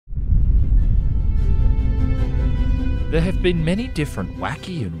There have been many different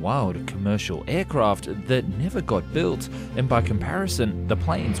wacky and wild commercial aircraft that never got built, and by comparison, the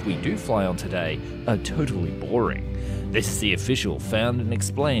planes we do fly on today are totally boring. This is the official Found and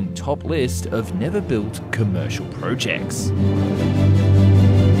Explained top list of never built commercial projects.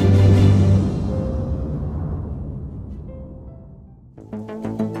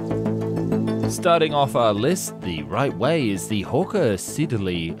 Starting off our list the right way is the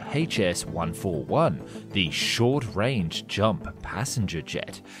Hawker-Siddeley HS141, the short-range jump passenger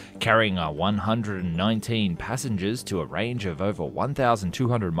jet. Carrying our 119 passengers to a range of over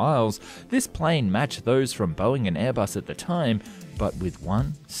 1,200 miles, this plane matched those from Boeing and Airbus at the time, but with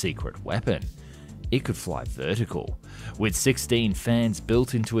one secret weapon. It could fly vertical. With 16 fans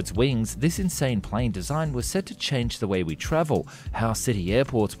built into its wings, this insane plane design was set to change the way we travel, how city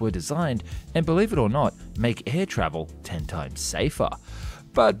airports were designed, and believe it or not, make air travel 10 times safer.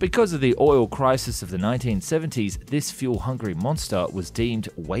 But because of the oil crisis of the 1970s, this fuel-hungry monster was deemed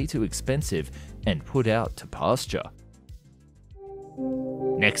way too expensive and put out to pasture.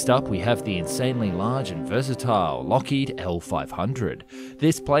 Next up, we have the insanely large and versatile Lockheed L-500.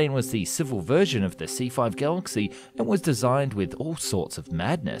 This plane was the civil version of the C-5 Galaxy and was designed with all sorts of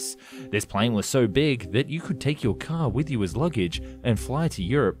madness. This plane was so big that you could take your car with you as luggage and fly to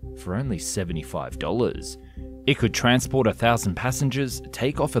Europe for only $75. It could transport 1,000 passengers,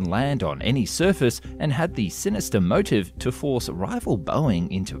 take off and land on any surface, and had the sinister motive to force rival Boeing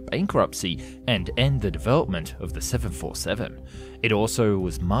into bankruptcy and end the development of the 747. It also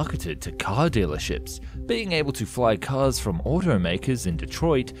was marketed to car dealerships, being able to fly cars from automakers in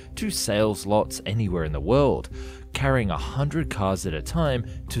Detroit to sales lots anywhere in the world, carrying 100 cars at a time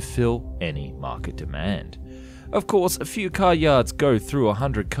to fill any market demand. Of course, a few car yards go through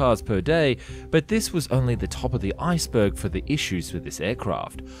 100 cars per day, but this was only the top of the iceberg for the issues with this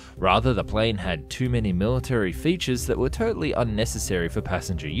aircraft. Rather, the plane had too many military features that were totally unnecessary for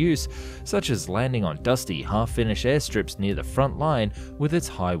passenger use, such as landing on dusty, half-finished airstrips near the front line with its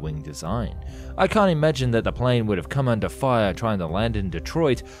high wing design. I can't imagine that the plane would have come under fire trying to land in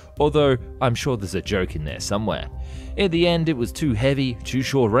Detroit, although I'm sure there's a joke in there somewhere. In the end, it was too heavy, too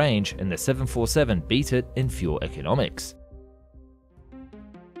short range, and the 747 beat it in fuel economics.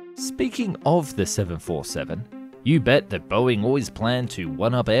 Speaking of the 747, you bet that Boeing always planned to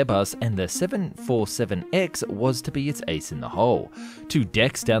one-up Airbus, and the 747X was to be its ace in the hole. 2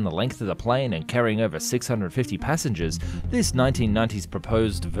 decks down the length of the plane and carrying over 650 passengers, this 1990s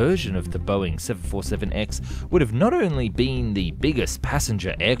proposed version of the Boeing 747X would have not only been the biggest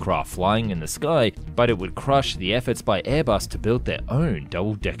passenger aircraft flying in the sky, but it would crush the efforts by Airbus to build their own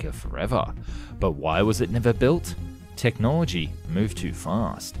double-decker forever. But why was it never built? Technology moved too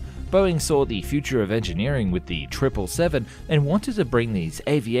fast. Boeing saw the future of engineering with the 777 and wanted to bring these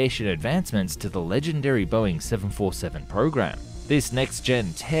aviation advancements to the legendary Boeing 747 program. This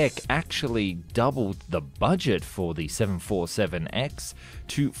next-gen tech actually doubled the budget for the 747X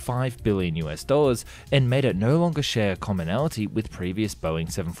to $5 billion and made it no longer share commonality with previous Boeing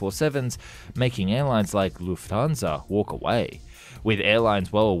 747s, making airlines like Lufthansa walk away. With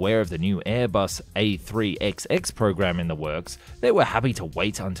airlines well aware of the new Airbus A3XX program in the works, they were happy to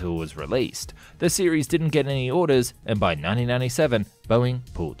wait until it was released. The series didn't get any orders, and by 1997, Boeing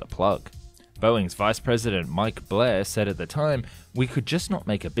pulled the plug. Boeing's Vice President Mike Blair said at the time, "We could just not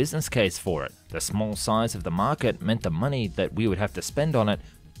make a business case for it. The small size of the market meant the money that we would have to spend on it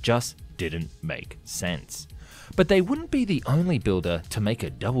just didn't make sense." But they wouldn't be the only builder to make a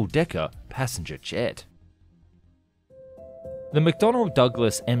double-decker passenger jet. The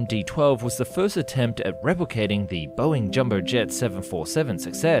McDonnell-Douglas MD-12 was the first attempt at replicating the Boeing Jumbo Jet 747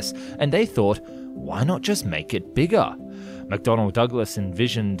 success, and they thought, why not just make it bigger? McDonnell-Douglas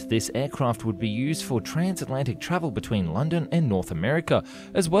envisioned this aircraft would be used for transatlantic travel between London and North America,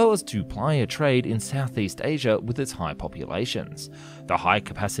 as well as to ply a trade in Southeast Asia with its high populations. The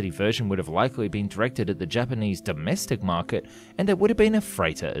high-capacity version would have likely been directed at the Japanese domestic market, and it would have been a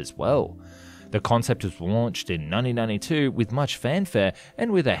freighter as well. The concept was launched in 1992 with much fanfare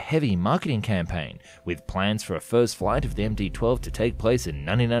and with a heavy marketing campaign, with plans for a first flight of the MD-12 to take place in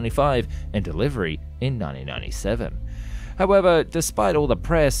 1995 and delivery in 1997. However, despite all the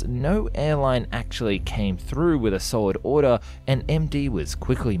press, no airline actually came through with a solid order, and MD was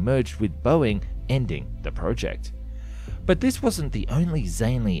quickly merged with Boeing, ending the project. But this wasn't the only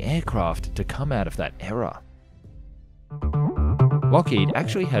zany aircraft to come out of that era. Lockheed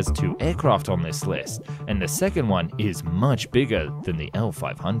actually has 2 aircraft on this list, and the second one is much bigger than the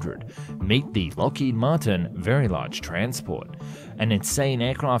L-500. Meet the Lockheed-Martin Very Large Transport, an insane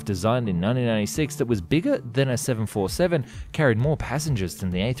aircraft designed in 1996 that was bigger than a 747, carried more passengers than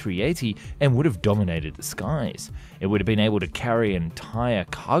the A380, and would have dominated the skies. It would have been able to carry entire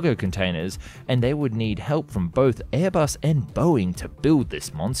cargo containers, and they would need help from both Airbus and Boeing to build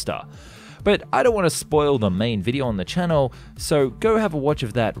this monster. But I don't want to spoil the main video on the channel, so go have a watch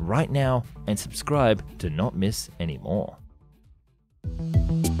of that right now and subscribe to not miss any more.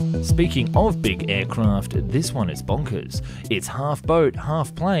 Speaking of big aircraft, this one is bonkers. It's half boat,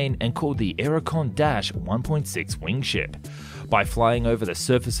 half plane, and called the Aerocon 1.6 Wingship. By flying over the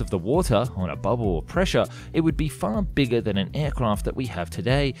surface of the water on a bubble of pressure, it would be far bigger than an aircraft that we have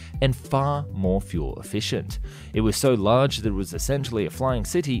today and far more fuel efficient. It was so large that it was essentially a flying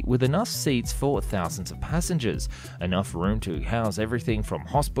city with enough seats for thousands of passengers, enough room to house everything from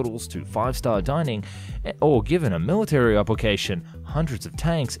hospitals to 5-star dining, or given a military application, hundreds of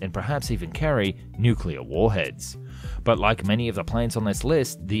tanks and perhaps even carry nuclear warheads. But like many of the planes on this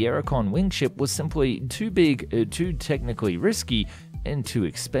list, the Aerocon Wingship was simply too big, too technically risky, and too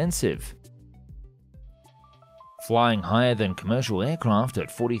expensive. Flying higher than commercial aircraft at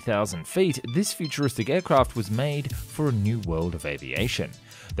 40,000 feet, this futuristic aircraft was made for a new world of aviation.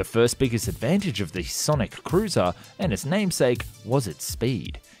 The first biggest advantage of the Sonic Cruiser and its namesake was its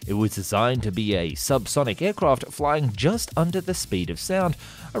speed. It was designed to be a subsonic aircraft flying just under the speed of sound,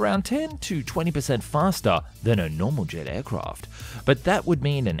 around 10 to 20% faster than a normal jet aircraft. But that would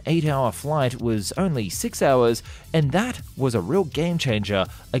mean an 8-hour flight was only 6 hours, and that was a real game changer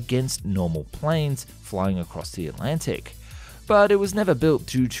against normal planes flying across the Atlantic. But it was never built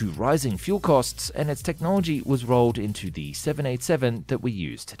due to rising fuel costs, and its technology was rolled into the 787 that we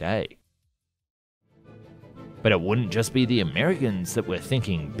use today. But it wouldn't just be the Americans that were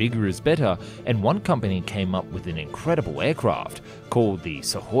thinking bigger is better, and one company came up with an incredible aircraft called the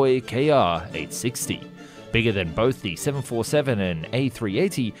Sukhoi KR-860. Bigger than both the 747 and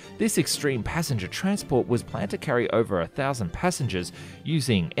A380, this extreme passenger transport was planned to carry over 1,000 passengers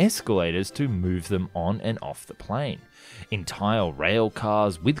using escalators to move them on and off the plane, entire rail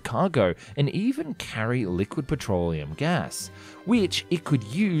cars with cargo, and even carry liquid petroleum gas, which it could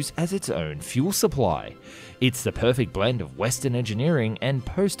use as its own fuel supply. It's the perfect blend of Western engineering and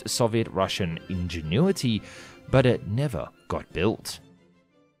post-Soviet Russian ingenuity, but it never got built.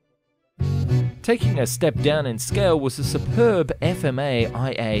 Taking a step down in scale was the superb FMA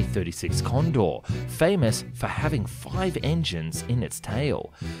IA 36 Condor, famous for having 5 engines in its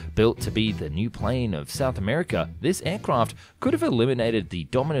tail. Built to be the new plane of South America, this aircraft could have eliminated the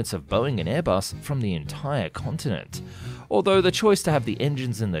dominance of Boeing and Airbus from the entire continent. Although the choice to have the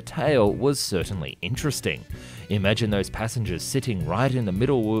engines in the tail was certainly interesting. Imagine those passengers sitting right in the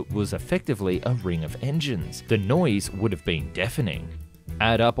middle was effectively a ring of engines. The noise would have been deafening.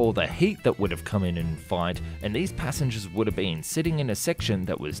 Add up all the heat that would have come in and fight, and these passengers would have been sitting in a section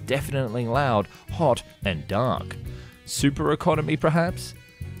that was definitely loud, hot, and dark. Super economy, perhaps?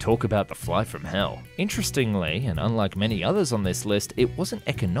 Talk about the flight from hell. Interestingly, and unlike many others on this list, it wasn't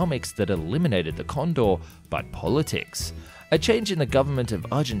economics that eliminated the Condor, but politics. A change in the government of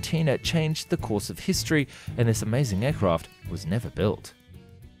Argentina changed the course of history, and this amazing aircraft was never built.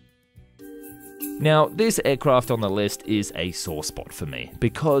 Now, this aircraft on the list is a sore spot for me,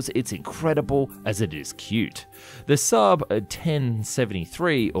 because it's incredible as it is cute. The Saab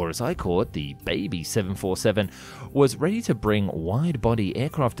 1073, or as I call it, the baby 747, was ready to bring wide-body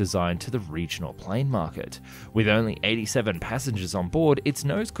aircraft design to the regional plane market. With only 87 passengers on board, its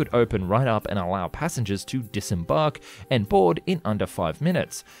nose could open right up and allow passengers to disembark and board in under 5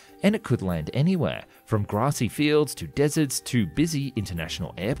 minutes. And it could land anywhere, from grassy fields to deserts to busy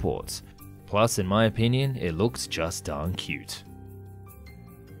international airports. Plus, in my opinion, it looks just darn cute.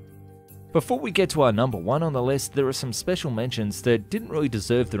 Before we get to our number 1 on the list, there are some special mentions that didn't really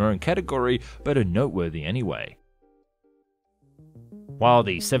deserve their own category, but are noteworthy anyway. While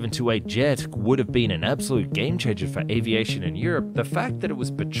the 728 jet would have been an absolute game changer for aviation in Europe, the fact that it was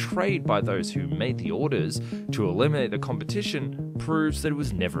betrayed by those who made the orders to eliminate the competition proves that it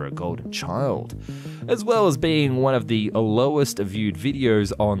was never a golden child. As well as being one of the lowest viewed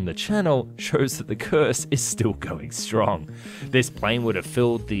videos on the channel, shows that the curse is still going strong. This plane would have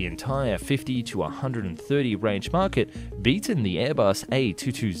filled the entire 50 to 130 range market, beaten the Airbus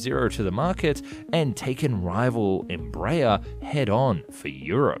A220 to the market, and taken rival Embraer head on for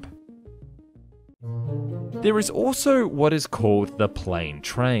Europe. There is also what is called the plane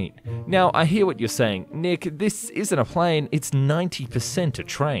train. Now, I hear what you're saying, Nick, this isn't a plane, it's 90% a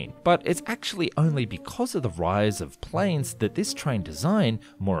train. But it's actually only because of the rise of planes that this train design,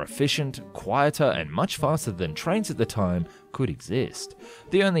 more efficient, quieter, and much faster than trains at the time, could exist.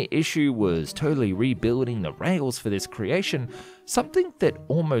 The only issue was totally rebuilding the rails for this creation, something that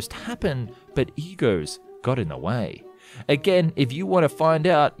almost happened, but egos got in the way. Again, if you want to find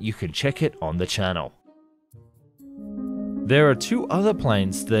out, you can check it on the channel. There are two other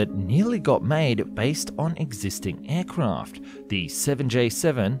planes that nearly got made based on existing aircraft, the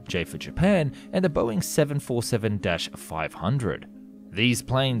 7J7, J for Japan, and the Boeing 747-500. These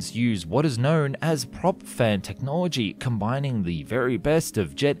planes use what is known as propfan technology, combining the very best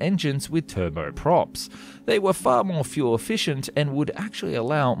of jet engines with turboprops. They were far more fuel efficient and would actually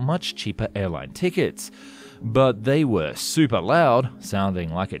allow much cheaper airline tickets. But they were super loud,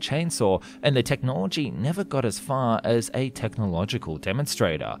 sounding like a chainsaw, and the technology never got as far as a technological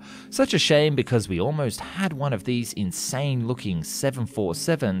demonstrator. Such a shame because we almost had one of these insane looking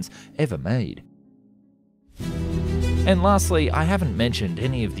 747s ever made. And lastly, I haven't mentioned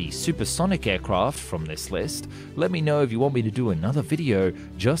any of the supersonic aircraft from this list. Let me know if you want me to do another video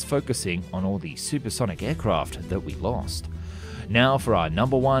just focusing on all the supersonic aircraft that we lost. Now for our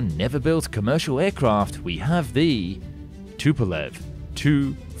number one never-built commercial aircraft, we have the Tupolev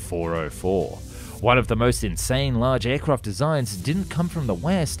Tu-404. One of the most insane large aircraft designs didn't come from the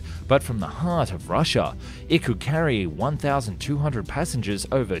West, but from the heart of Russia. It could carry 1,200 passengers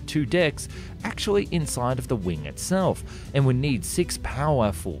over 2 decks, actually inside of the wing itself, and would need 6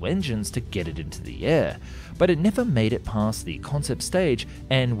 powerful engines to get it into the air. But it never made it past the concept stage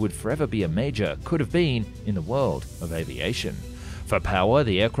and would forever be a major could have been in the world of aviation. For power,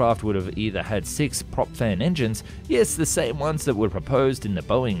 the aircraft would have either had 6 propfan engines, yes, the same ones that were proposed in the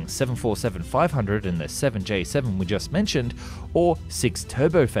Boeing 747-500 and the 7J7 we just mentioned, or 6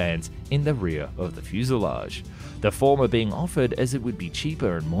 turbofans in the rear of the fuselage. The former being offered as it would be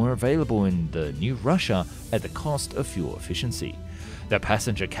cheaper and more available in the new Russia at the cost of fuel efficiency. The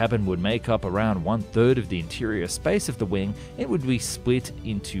passenger cabin would make up around 1/3 of the interior space of the wing and would be split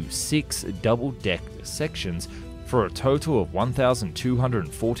into 6 double-deck sections for a total of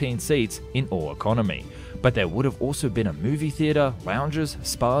 1,214 seats in all economy. But there would have also been a movie theatre, lounges,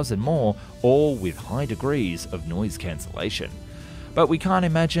 spas and more, all with high degrees of noise cancellation. But we can't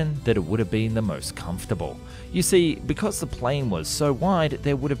imagine that it would have been the most comfortable. You see, because the plane was so wide,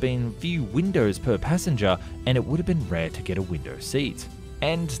 there would have been few windows per passenger and it would have been rare to get a window seat.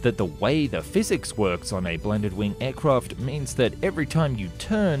 And that the way the physics works on a blended wing aircraft means that every time you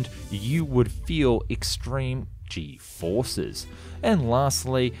turned, you would feel extreme G-forces. And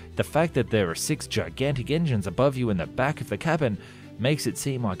lastly, the fact that there are 6 gigantic engines above you in the back of the cabin makes it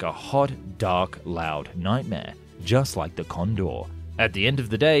seem like a hot, dark, loud nightmare, just like the Condor. At the end of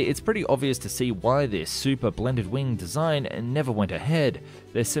the day, it's pretty obvious to see why this super blended wing design never went ahead.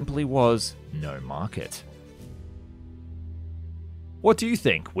 There simply was no market. What do you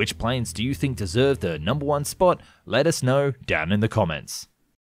think? Which planes do you think deserve the number one spot? Let us know down in the comments.